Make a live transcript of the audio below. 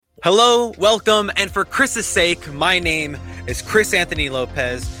Hello, welcome, and for Chris's sake, my name is Chris Anthony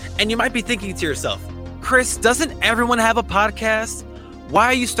Lopez, and you might be thinking to yourself, Chris, doesn't everyone have a podcast? Why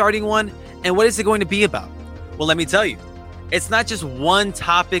are you starting one, and what is it going to be about? Well, let me tell you, it's not just one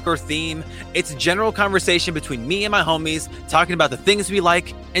topic or theme, it's a general conversation between me and my homies, talking about the things we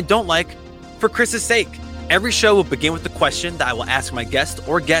like and don't like for Chris's sake. Every show will begin with a question that I will ask my guest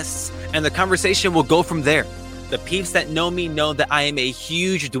or guests, and the conversation will go from there. The peeps that know me know that I am a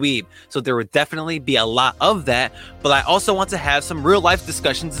huge dweeb, so there would definitely be a lot of that, but I also want to have some real life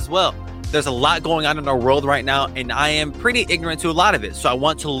discussions as well. There's a lot going on in our world right now, and I am pretty ignorant to a lot of it, so I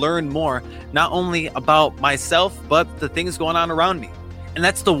want to learn more, not only about myself, but the things going on around me. And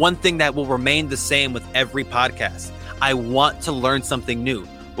that's the one thing that will remain the same with every podcast. I want to learn something new.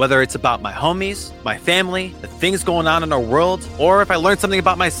 Whether it's about my homies, my family, the things going on in our world, or if I learn something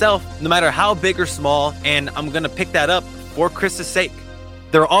about myself, no matter how big or small, and I'm going to pick that up for Chris's sake.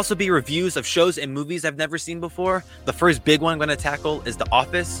 There will also be reviews of shows and movies I've never seen before. The first big one I'm going to tackle is The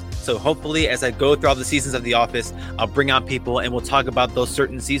Office. So hopefully as I go through all the seasons of The Office, I'll bring on people and we'll talk about those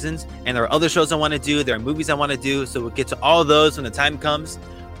certain seasons. And there are other shows I want to do. There are movies I want to do. So we'll get to all of those when the time comes.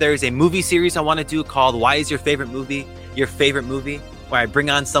 There's a movie series I want to do called Why Is Your Favorite Movie Your Favorite Movie? Where I bring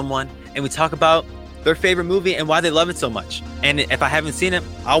on someone and we talk about their favorite movie and why they love it so much. And if I haven't seen it,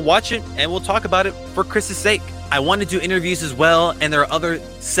 I'll watch it and we'll talk about it for Chris's sake. I want to do interviews as well, and there are other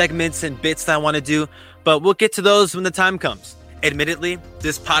segments and bits that I want to do, but we'll get to those when the time comes. Admittedly,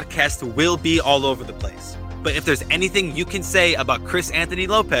 this podcast will be all over the place. But if there's anything you can say about Chris Anthony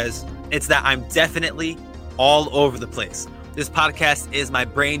Lopez, it's that I'm definitely all over the place. This podcast is my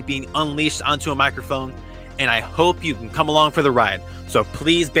brain being unleashed onto a microphone, and I hope you can come along for the ride. So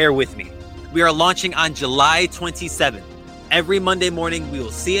please bear with me. We are launching on July 27th. Every Monday morning, we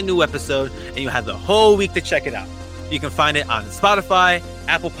will see a new episode, and you'll have the whole week to check it out. You can find it on Spotify,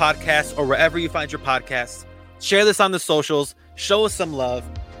 Apple Podcasts, or wherever you find your podcasts. Share this on the socials. Show us some love.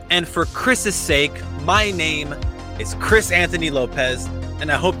 And for Chris's sake, my name is Chris Anthony Lopez,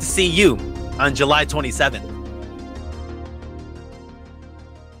 and I hope to see you on July 27th.